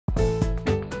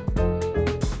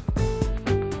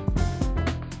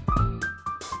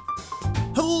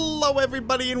Hello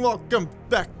everybody and welcome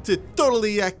back to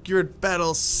Totally Accurate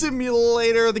Battle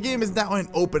Simulator. The game is now in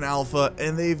open alpha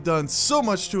and they've done so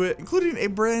much to it, including a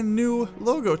brand new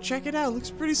logo. Check it out, it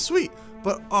looks pretty sweet.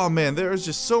 But oh man, there is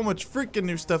just so much freaking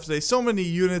new stuff today. So many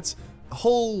units, a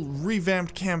whole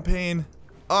revamped campaign.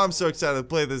 Oh, I'm so excited to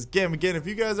play this game again. If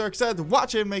you guys are excited to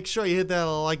watch it, make sure you hit that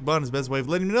like button. It's the best way of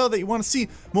letting me know that you want to see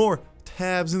more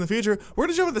tabs in the future. We're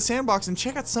gonna jump into the sandbox and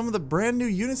check out some of the brand new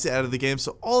units out of the game.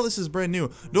 So all this is brand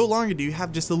new. No longer do you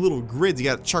have just the little grids you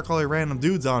got to chuck all your random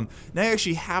dudes on. Now you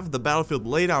actually have the battlefield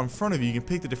laid out in front of you. You can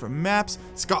pick the different maps: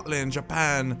 Scotland,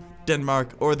 Japan,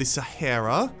 Denmark, or the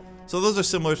Sahara. So those are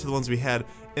similar to the ones we had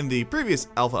in the previous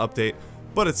alpha update,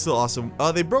 but it's still awesome.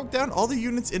 They broke down all the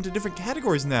units into different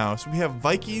categories now. So we have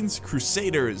Vikings,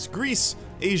 Crusaders, Greece,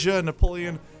 Asia,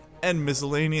 Napoleon, and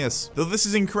miscellaneous. Though this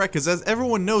is incorrect, because as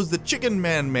everyone knows, the Chicken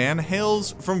Man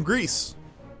hails from Greece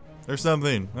or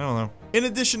something. I don't know. In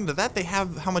addition to that, they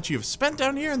have how much you have spent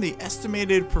down here and the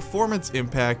estimated performance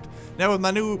impact. Now with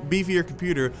my new beefier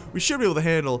computer, we should be able to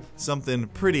handle something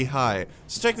pretty high.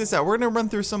 So check this out. We're going to run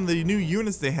through some of the new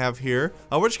units they have here.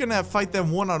 We're just going to fight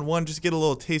them one-on-one, just to get a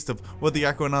little taste of what they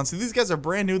got going on. So these guys are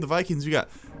brand new. The Vikings, we got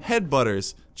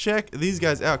headbutters. Check these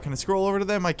guys out. Can I scroll over to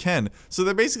them? I can. So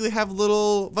they basically have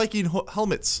little Viking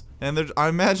helmets. And I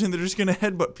imagine they're just going to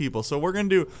headbutt people. So we're going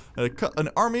to do an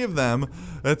army of them.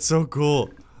 That's so cool.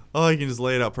 Oh, you can just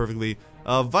lay it out perfectly.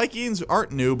 Vikings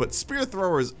aren't new, but spear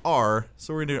throwers are.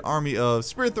 So we're going to do an army of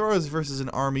spear throwers versus an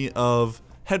army of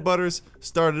headbutters.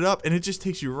 Start it up, and it just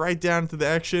takes you right down to the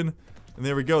action. And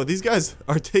there we go. These guys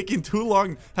are taking too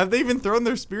long. Have they even thrown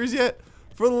their spears yet?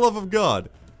 For the love of God.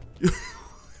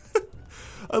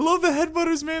 I love the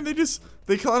headbutters, man.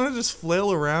 They kind of just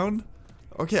flail around.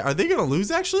 Okay, are they going to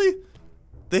lose, actually?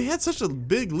 They had such a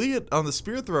big lead on the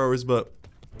spear throwers, but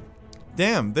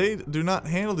damn, they do not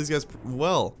handle these guys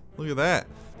well. Look at that.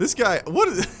 This guy, what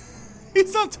is...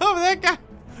 He's on top of that guy.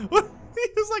 What? He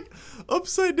was like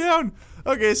upside down.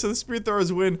 Okay, so the spear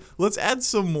throwers win. Let's add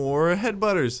some more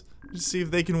headbutters. Just see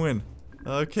if they can win.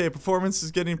 Okay, performance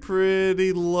is getting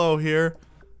pretty low here.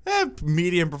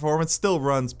 Medium performance, still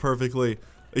runs perfectly.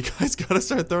 You guys gotta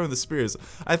start throwing the spears.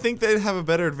 I think they'd have a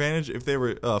better advantage if they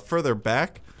were further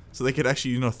back, so they could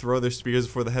actually, throw their spears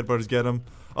before the headbutters get them.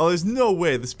 Oh, there's no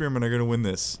way the spearmen are gonna win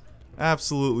this.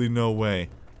 Absolutely no way.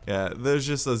 Yeah, there's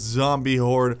just a zombie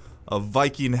horde of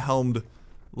Viking helmed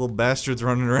little bastards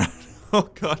running around. Oh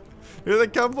god. Here they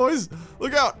come, boys.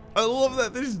 Look out. I love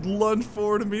that. They just lunge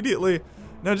forward immediately.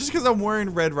 Now, just because I'm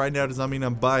wearing red right now does not mean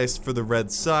I'm biased for the red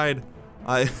side.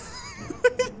 They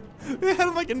had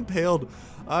him like impaled.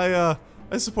 I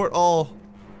support all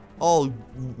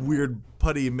weird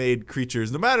putty made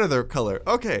creatures, no matter their color.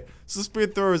 Okay, so spear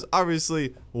throwers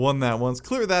obviously won that one. Let's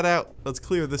clear that out. Let's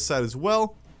clear this side as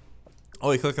well.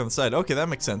 Oh, you click on the side. Okay, that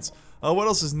makes sense. What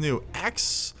else is new?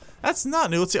 Axe. That's not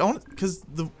new. Let's see. Because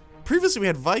previously we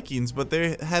had Vikings, but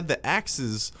they had the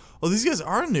axes. Oh, these guys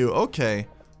are new. Okay,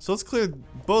 so let's clear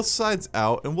both sides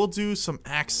out, and we'll do some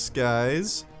axe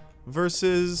guys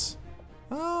versus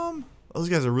those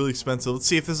guys are really expensive. Let's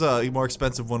see if there's a more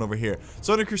expensive one over here.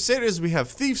 So under Crusaders, we have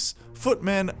thieves,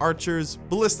 footmen, archers,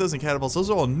 ballistas, and catapults. Those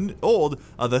are all old.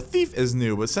 The thief is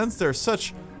new, but since they're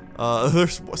such, they're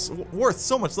worth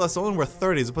so much less, they're only worth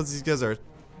 30, as opposed to these guys are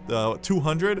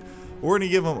 200. We're gonna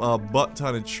give them a butt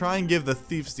ton and try and give the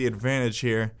thieves the advantage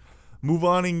here. Move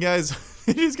on in, guys.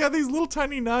 He's got these little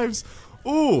tiny knives.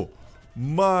 Oh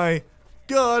my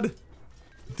god.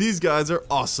 These guys are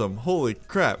awesome. Holy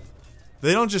crap.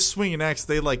 They don't just swing an axe,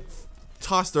 they like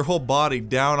toss their whole body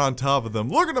down on top of them.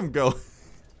 Look at them go.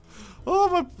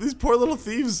 Oh, these poor little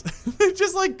thieves. They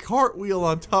just like cartwheel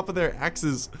on top of their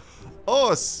axes.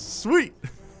 Oh, sweet.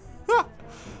 Well,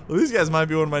 these guys might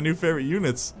be one of my new favorite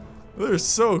units. They're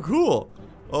so cool.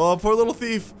 Oh, poor little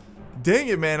thief. Dang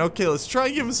it, man. Okay, let's try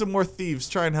and give him some more thieves.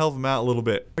 Try and help him out a little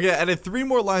bit. Okay, I added 3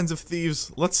 more lines of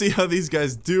thieves. Let's see how these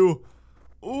guys do.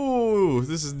 Ooh,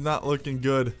 this is not looking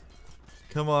good.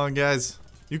 Come on, guys.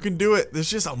 You can do it. There's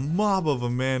just a mob of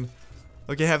them, man.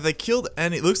 Okay, have they killed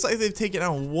any? It looks like they've taken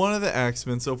out one of the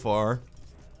axemen so far.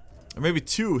 Or maybe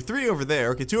 2. 3 over there.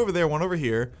 Okay, 2 over there, 1 over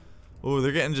here. Oh,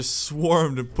 they're getting just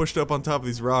swarmed and pushed up on top of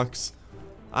these rocks.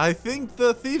 I think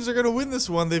the thieves are going to win this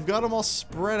one. They've got them all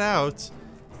spread out.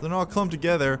 They're not all clumped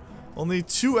together. Only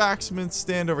 2 axemen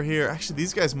stand over here. Actually,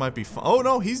 these guys might be fine. Oh,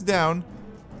 no, he's down.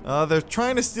 They're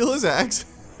trying to steal his axe.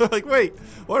 Like, wait,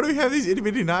 why do we have these itty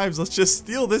bitty knives? Let's just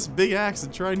steal this big axe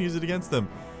and try and use it against them.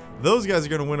 Those guys are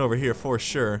gonna win over here for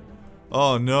sure.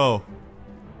 Oh no.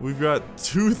 We've got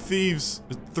 2 thieves,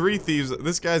 3 thieves.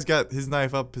 This guy's got his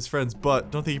knife up his friend's butt.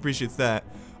 Don't think he appreciates that.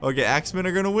 Okay, axemen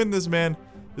are gonna win this, man.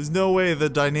 There's no way the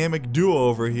dynamic duo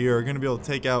over here are gonna be able to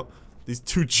take out these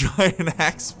two giant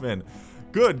Axemen.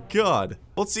 Good God.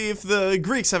 Let's see if the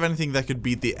Greeks have anything that could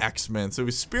beat the Axemen. So we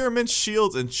have spearmen,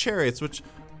 shields, and chariots, which...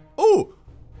 Oh!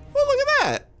 Oh, look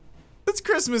at that! It's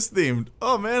Christmas themed.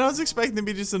 Oh man, I was expecting to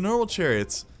be just the normal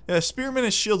chariots. Yeah, spearmen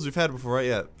and shields we've had before, right?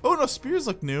 Yeah. Oh no, spears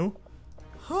look new.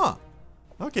 Huh.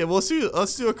 Okay, well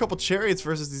let's do a couple chariots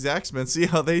versus these Axemen, see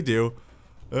how they do.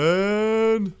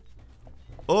 And...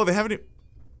 Oh, they haven't even...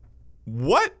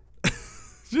 What?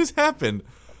 Just happened?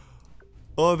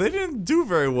 Oh, they didn't do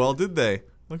very well, did they?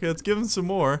 Okay, let's give them some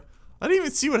more. I didn't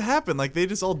even see what happened, like they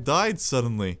just all died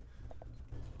suddenly.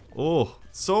 Oh,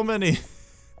 so many...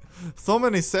 so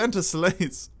many Santa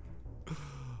sleighs.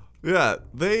 Yeah,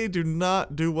 they do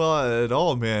not do well at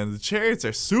all, man. The chariots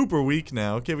are super weak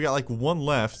now. Okay, we got like one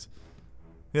left.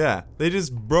 Yeah, they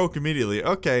just broke immediately.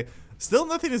 Okay, still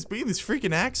nothing is beating these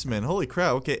freaking Axemen. Holy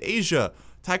crap. Okay, Asia,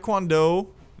 Taekwondo,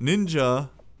 Ninja,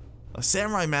 a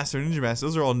Samurai Master, Ninja Master.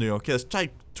 Those are all new. Okay, let's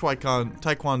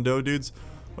Taekwondo dudes.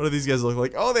 What do these guys look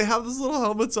like? Oh, they have those little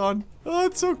helmets on. Oh,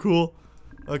 it's so cool.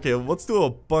 Okay, well, let's do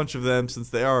a bunch of them since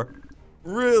they are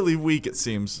really weak, it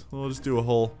seems. We'll just do a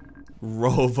whole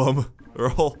row of them, or a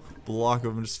whole block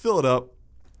of them. Just fill it up.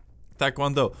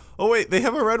 Taekwondo. Oh wait, they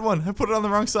have a red one. I put it on the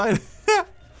wrong side.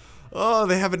 Oh,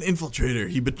 they have an infiltrator.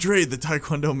 He betrayed the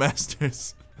Taekwondo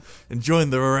masters and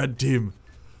joined the red team.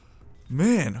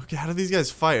 Man, okay, how do these guys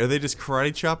fight? Are they just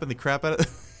karate chopping the crap out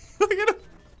of Look at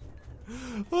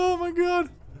them. Oh my god.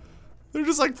 They're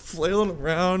just like flailing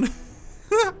around.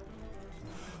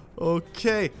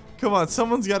 Okay, come on,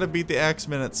 someone's got to beat the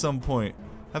Axemen at some point.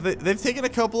 They've taken a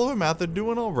couple of them out. They're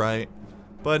doing all right,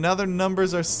 but now their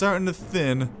numbers are starting to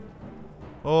thin.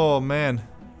 Oh man,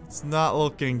 it's not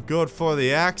looking good for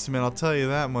the Axemen. I'll tell you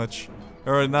that much.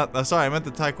 Or not? Sorry, I meant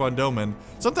the Taekwondo men.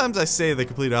 Sometimes I say the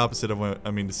complete opposite of what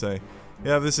I mean to say.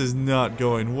 Yeah, this is not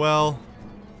going well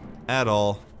at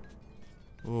all.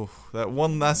 Ooh, that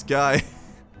one last guy.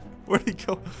 Where'd he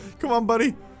go? Come on,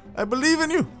 buddy. I believe in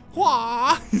you.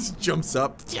 Wah! He just jumps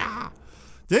up. Yeah.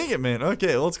 Dang it, man.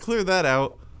 Okay, let's clear that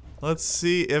out. Let's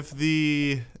see if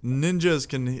the ninjas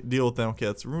can deal with them. Okay,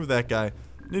 let's remove that guy.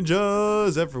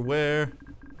 Ninjas everywhere.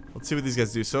 Let's see what these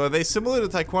guys do. So are they similar to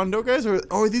Taekwondo guys, or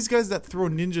are these guys that throw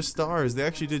ninja stars? They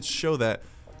actually did show that.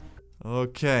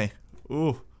 Okay.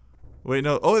 Ooh. Wait,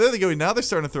 no. Oh, there they go. Now they're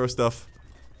starting to throw stuff.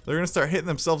 They're gonna start hitting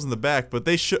themselves in the back, but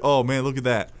they should. Oh man, look at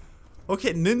that.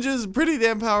 Okay, ninja's pretty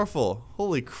damn powerful.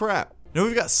 Holy crap. Now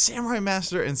we've got Samurai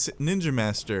Master and Ninja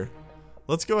Master.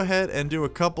 Let's go ahead and do a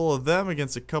couple of them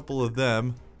against a couple of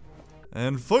them.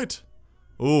 And fight!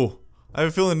 Ooh, I have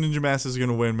a feeling Ninja Master's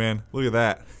gonna win, man. Look at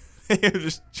that. They're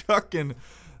just chucking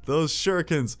those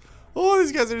shurikens. Oh,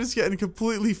 these guys are just getting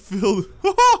completely filled.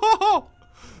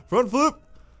 Front flip!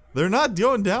 They're not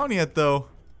going down yet, though.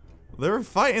 They're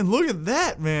fighting. Look at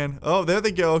that, man. Oh, there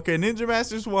they go. Okay, Ninja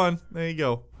Master's won. There you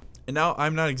go. And now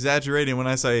I'm not exaggerating when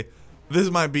I say this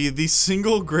might be the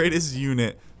single greatest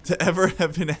unit to ever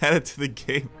have been added to the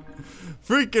game.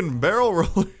 Freaking barrel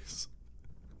rollers.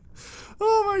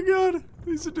 Oh my god.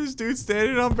 These are just dudes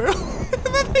standing on barrel.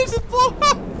 And then they just blow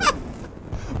up.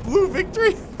 Blue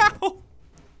victory. Ow.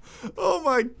 Oh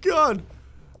my god.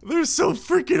 They're so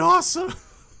freaking awesome.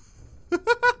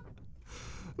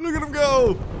 Look at them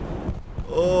go.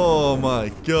 Oh my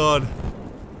god.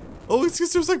 Oh, it's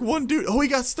because there's like one dude. Oh, he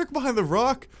got stuck behind the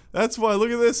rock. That's why. Look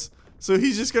at this. So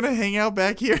he's just gonna hang out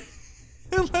back here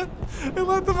and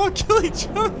let them all kill each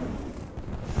other.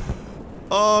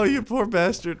 Oh, you poor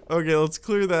bastard. Okay, let's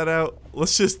clear that out.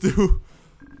 Let's just do...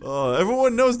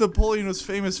 everyone knows Napoleon was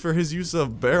famous for his use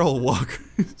of barrel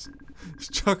walkers.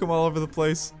 Just chuck them all over the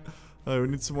place. We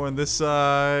need some more on this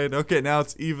side. Okay, now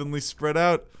it's evenly spread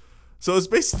out. So it's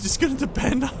basically just gonna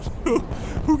depend on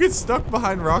who gets stuck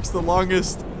behind rocks the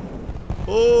longest.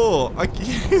 Oh, I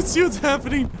can't see what's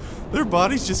happening. Their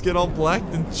bodies just get all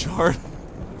blacked and charred.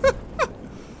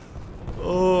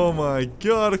 Oh my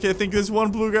god. Okay, I think there's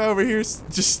one blue guy over here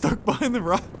just stuck behind the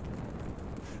rock.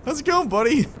 How's it going,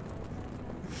 buddy?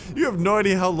 You have no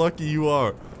idea how lucky you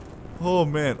are. Oh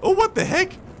man. Oh, what the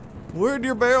heck? Where'd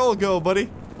your barrel go, buddy?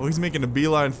 Oh, he's making a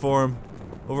beeline for him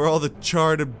over all the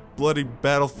charred and bloody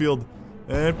battlefield.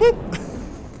 And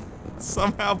boop!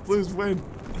 Somehow blues win.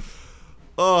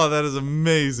 Oh, that is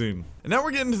amazing. And now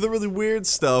we're getting to the really weird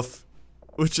stuff,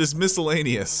 which is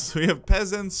miscellaneous. So we have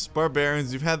peasants,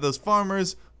 barbarians, you've had those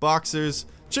farmers, boxers,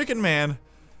 chicken man,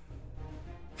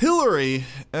 Hillary,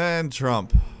 and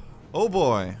Trump. Oh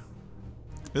boy.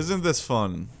 Isn't this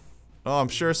fun? Oh, I'm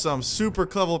sure some super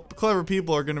clever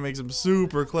people are gonna make some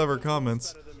super clever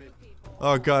comments.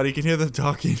 Oh god, you can hear them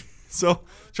talking. So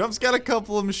Trump's got a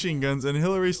couple of machine guns and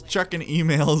Hillary's chucking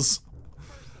emails.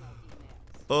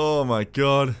 Oh my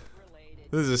god.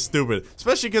 This is stupid.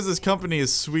 Especially because this company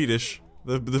is Swedish.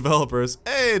 The developers.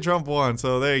 Hey, Trump won.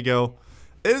 So there you go.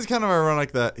 It is kind of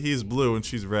ironic that he's blue and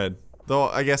she's red. Though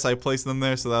I guess I placed them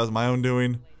there, so that was my own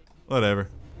doing. Whatever.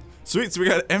 Sweet, so we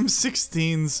got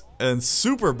M16s and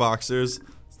super boxers.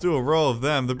 Let's do a row of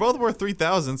them. They're both worth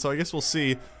 3,000, so I guess we'll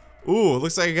see. Ooh,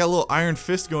 looks like I got a little iron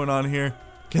fist going on here.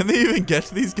 Can they even get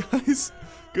to these guys?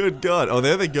 Good god. Oh,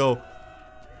 there they go.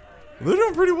 They're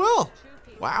doing pretty well.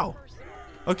 Wow.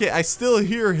 Okay, I still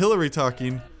hear Hillary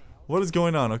talking. What is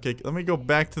going on? Okay, let me go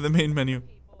back to the main menu.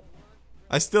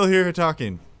 I still hear her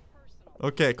talking.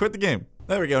 Okay, quit the game.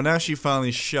 There we go. Now she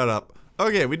finally shut up.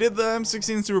 Okay, we did the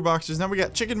M16 Super Boxers. Now we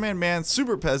got Chicken Man Man,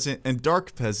 Super Peasant, and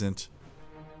Dark Peasant.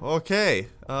 Okay.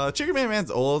 Chicken Man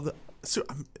Man's old. So,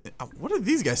 what are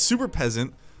these guys? Super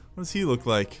Peasant. What does he look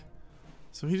like?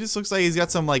 So he just looks like he's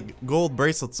got some like gold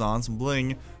bracelets on, some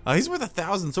bling. He's worth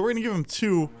 1,000, so we're gonna give him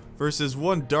 2 versus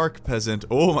 1 Dark Peasant.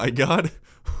 Oh my god.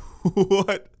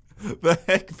 What the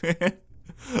heck, man?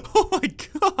 Oh my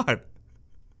god.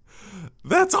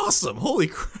 That's awesome. Holy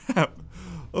crap.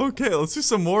 Okay, let's do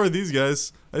some more of these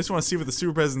guys. I just want to see what the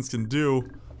Super Peasants can do.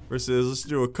 Versus, let's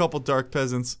do a couple Dark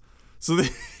Peasants. So they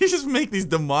just make these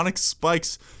demonic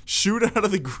spikes shoot out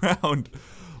of the ground.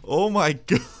 Oh my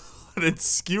god, and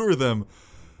skewer them.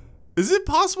 Is it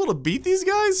possible to beat these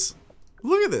guys?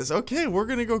 Look at this. Okay, we're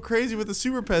gonna go crazy with the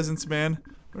Super Peasants, man.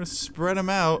 We're gonna spread them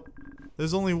out.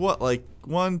 There's only what, like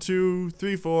 1, 2,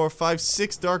 3, 4, 5,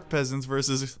 6 Dark Peasants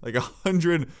versus like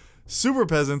 100 Super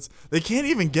Peasants. They can't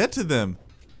even get to them.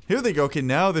 Here they go. Okay,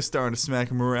 now they're starting to smack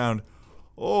them around.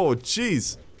 Oh,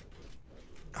 jeez.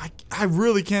 I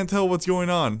really can't tell what's going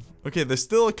on. Okay, there's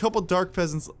still a couple Dark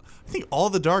Peasants. I think all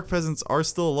the Dark Peasants are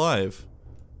still alive.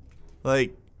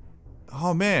 Like,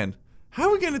 oh man. How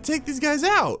are we gonna take these guys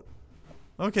out?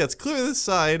 Okay, let's clear this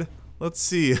side. Let's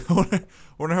see. I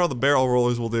wonder how the barrel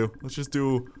rollers will do. Let's just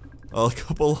do a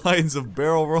couple lines of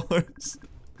barrel rollers.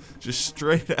 Just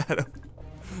straight at them.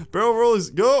 Barrel rollers,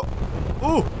 go!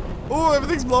 Ooh! Ooh,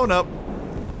 everything's blown up.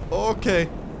 Okay.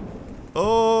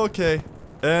 Okay.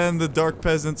 And the Dark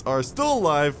Peasants are still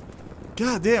alive.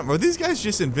 God damn, are these guys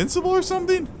just invincible or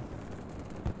something?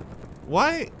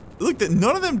 Why? Look,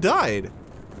 none of them died.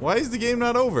 Why is the game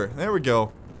not over? There we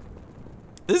go.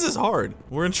 This is hard.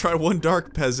 We're gonna try 1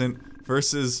 Dark Peasant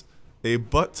versus a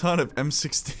butt ton of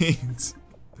M16s.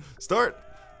 Start.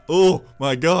 Oh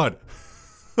my god.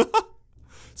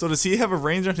 So does he have a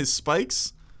range on his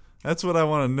spikes? That's what I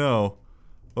want to know.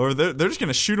 Or they're just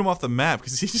gonna shoot him off the map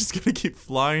because he's just gonna keep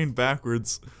flying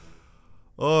backwards.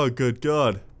 Oh, good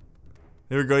god.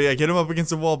 There we go. Yeah, get him up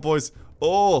against the wall, boys.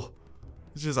 Oh,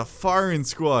 it's just a firing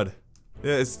squad.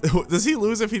 Yeah, does he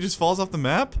lose if he just falls off the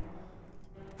map?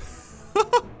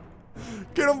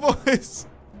 Get him, boys.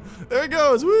 There he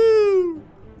goes. Woo!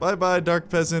 Bye bye, Dark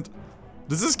Peasant.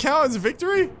 Does this count as a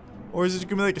victory? Or is it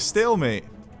gonna be like a stalemate?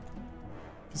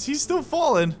 Because he's still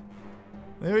falling.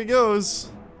 There he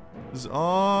goes. Just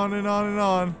on and on and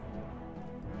on.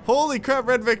 Holy crap,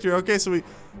 red victory. Okay, so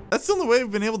that's the only way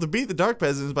we've been able to beat the Dark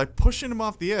Peasants is by pushing him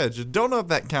off the edge. I don't know if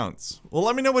that counts. Well,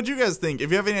 let me know what you guys think.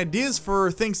 If you have any ideas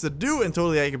for things to do in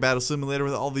Totally Accurate Battle Simulator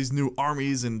with all these new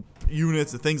armies and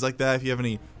units and things like that, if you have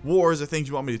any wars or things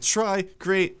you want me to try,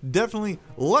 create, definitely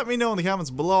let me know in the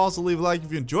comments below. Also leave a like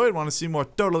if you enjoyed, want to see more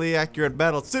Totally Accurate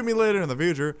Battle Simulator in the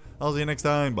future. I'll see you next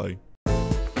time. Bye.